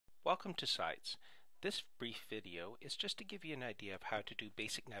Welcome to Sides. This brief video is just to give you an idea of how to do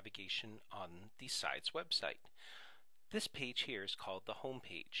basic navigation on the Sides website. This page here is called the home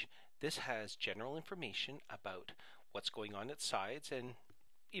page. This has general information about what's going on at Sides and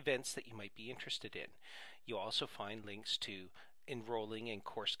events that you might be interested in. You'll also find links to enrolling in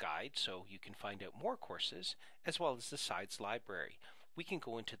course guide so you can find out more courses, as well as the Sides library. We can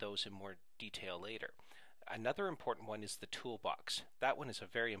go into those in more detail later. Another important one is the toolbox. That one is a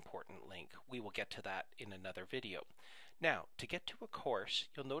very important link. We will get to that in another video. Now, to get to a course,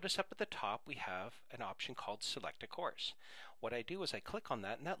 you'll notice up at the top we have an option called Select a Course. What I do is I click on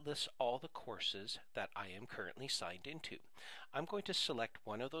that, and that lists all the courses that I am currently signed into. I'm going to select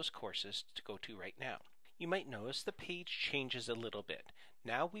one of those courses to go to right now. You might notice the page changes a little bit.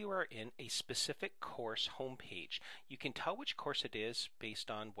 Now we are in a specific course homepage. You can tell which course it is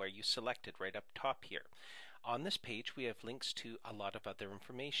based on where you selected right up top here. On this page we have links to a lot of other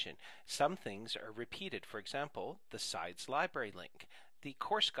information. Some things are repeated. For example, the Sides library link, the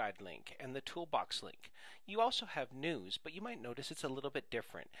course guide link, and the toolbox link. You also have news, but you might notice it's a little bit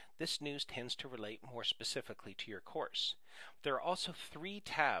different. This news tends to relate more specifically to your course. There are also 3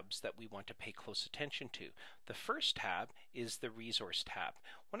 tabs that we want to pay close attention to. The first tab is the resource tab.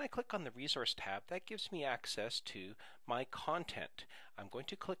 When I click on the resource tab, that gives me access to my content. I'm going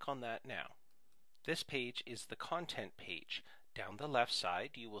to click on that now. This page is the content page. Down the left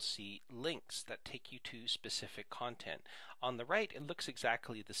side you will see links that take you to specific content. On the right it looks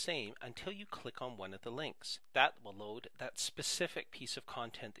exactly the same until you click on one of the links. That will load that specific piece of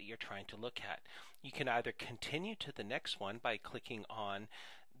content that you're trying to look at. You can either continue to the next one by clicking on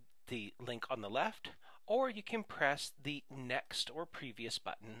the link on the left, or you can press the next or previous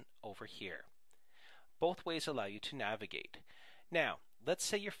button over here. Both ways allow you to navigate. Now, let's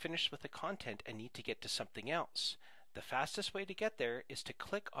say you're finished with the content and need to get to something else. The fastest way to get there is to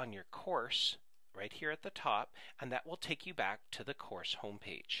click on your course right here at the top, and that will take you back to the course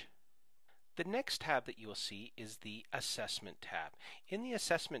homepage. The next tab that you will see is the Assessment tab. In the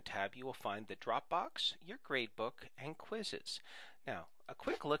Assessment tab you will find the Dropbox, your gradebook, and quizzes. Now, a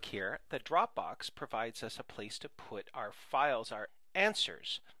quick look here. The Dropbox provides us a place to put our files, our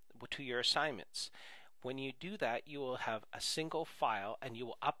answers to your assignments. When you do that, you will have a single file and you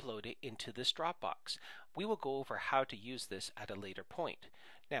will upload it into this Dropbox. We will go over how to use this at a later point.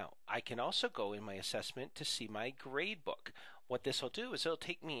 Now, I can also go in my assessment to see my gradebook. What this will do is it'll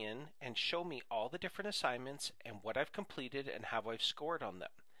take me in and show me all the different assignments and what I've completed and how I've scored on them.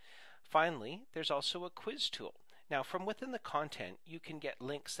 Finally, there's also a quiz tool. Now, from within the content, you can get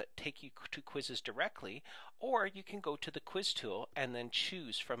links that take you to quizzes directly, or you can go to the quiz tool and then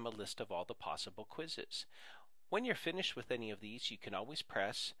choose from a list of all the possible quizzes. When you're finished with any of these, you can always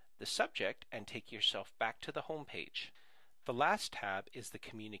press the subject and take yourself back to the home page. The last tab is the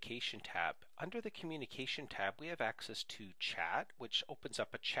Communication tab. Under the Communication tab, we have access to Chat, which opens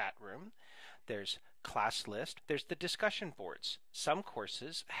up a chat room. There's Class List. There's the discussion boards. Some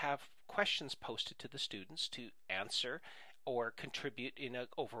courses have questions posted to the students to answer or contribute in an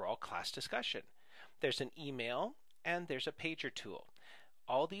overall class discussion. There's an email and there's a pager tool.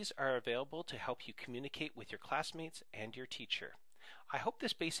 All these are available to help you communicate with your classmates and your teacher. I hope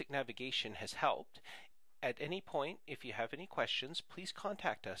this basic navigation has helped. At any point, if you have any questions, please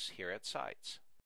contact us here at Sides.